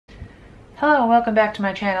Hello and welcome back to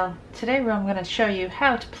my channel. Today I'm going to show you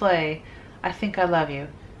how to play I Think I Love You.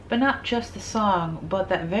 But not just the song, but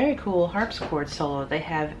that very cool harpsichord solo they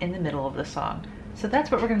have in the middle of the song. So that's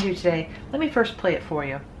what we're going to do today. Let me first play it for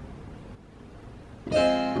you.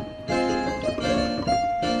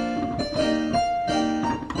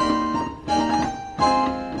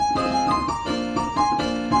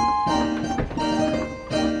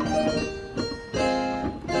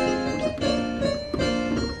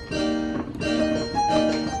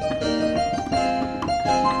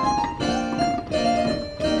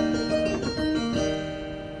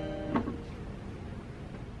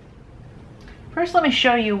 First, let me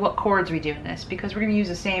show you what chords we do in this, because we're going to use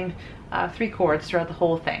the same 3 chords throughout the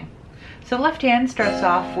whole thing. So the left hand starts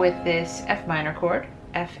off with this F minor chord,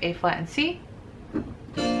 F, A flat, and C.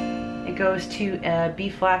 It goes to a B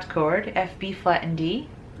flat chord, F, B flat, and D.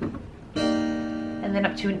 And then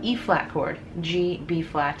up to an E flat chord, G, B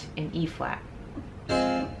flat, and E flat.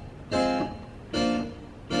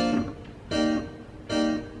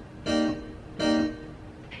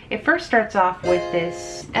 It first starts off with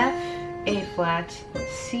this F, A flat,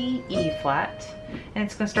 C, E flat, and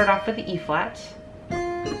it's going to start off with the E flat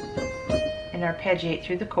and arpeggiate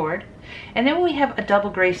through the chord. And then we have a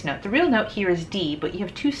double grace note. The real note here is D, but you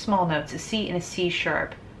have 2 small notes, a C and a C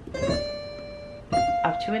sharp.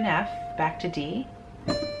 Up to an F, back to D,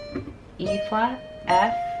 E flat,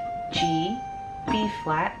 F, G, B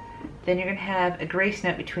flat. Then you're going to have a grace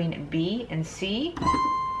note between B and C,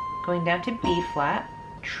 going down to B flat.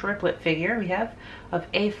 Triplet figure we have of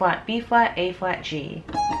A flat, B flat, A flat, G.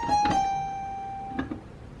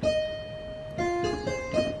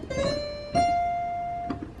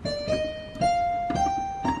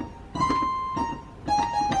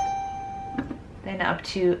 Then up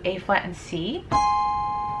to A flat and C.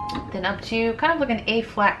 Then up to kind of like an A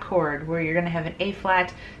flat chord where you're going to have an A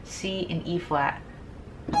flat, C, and E flat.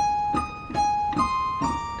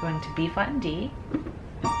 Going to B flat and D.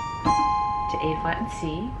 To A flat and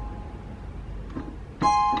C,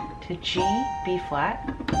 to G, B flat,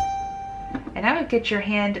 and I would get your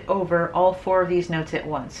hand over all 4 of these notes at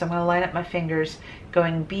once. So I'm going to line up my fingers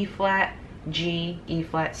going B flat, G, E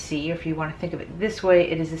flat, C. If you want to think of it this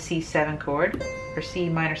way, it is a C7 chord, or C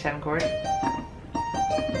minor 7 chord. And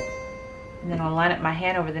then I'll line up my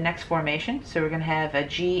hand over the next formation. So we're going to have a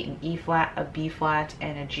G, an E flat, a B flat,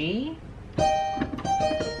 and a G.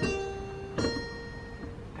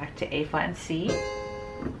 To A flat and C.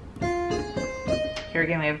 Here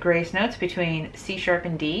again we have grace notes between C sharp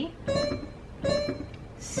and D,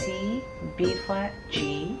 C, B flat,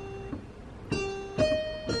 G,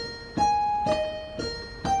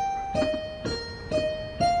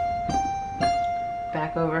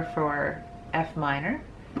 back over for F minor,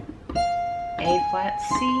 A flat,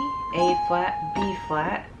 C, A flat, B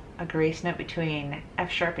flat, a grace note between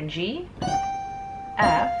F sharp and G,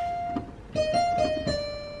 F.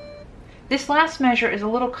 This last measure is a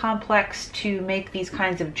little complex to make these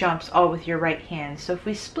kinds of jumps all with your right hand. So if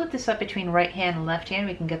we split this up between right hand and left hand,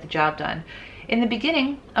 we can get the job done. In the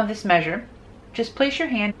beginning of this measure, just place your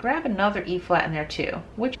hand, grab another E flat in there too,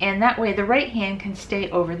 and that way the right hand can stay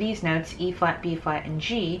over these notes, E flat, B flat, and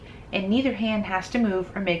G, and neither hand has to move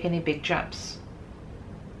or make any big jumps.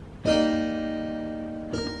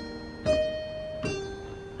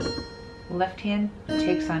 Left hand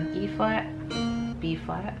takes on E flat, B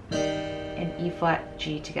flat, and E flat,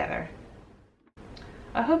 G together.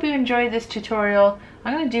 I hope you enjoyed this tutorial.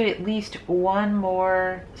 I'm going to do at least one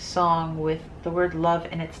more song with the word love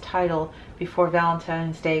in its title before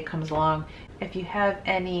Valentine's Day comes along. If you have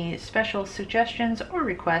any special suggestions or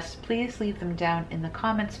requests, please leave them down in the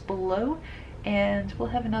comments below, and we'll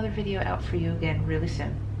have another video out for you again really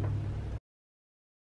soon.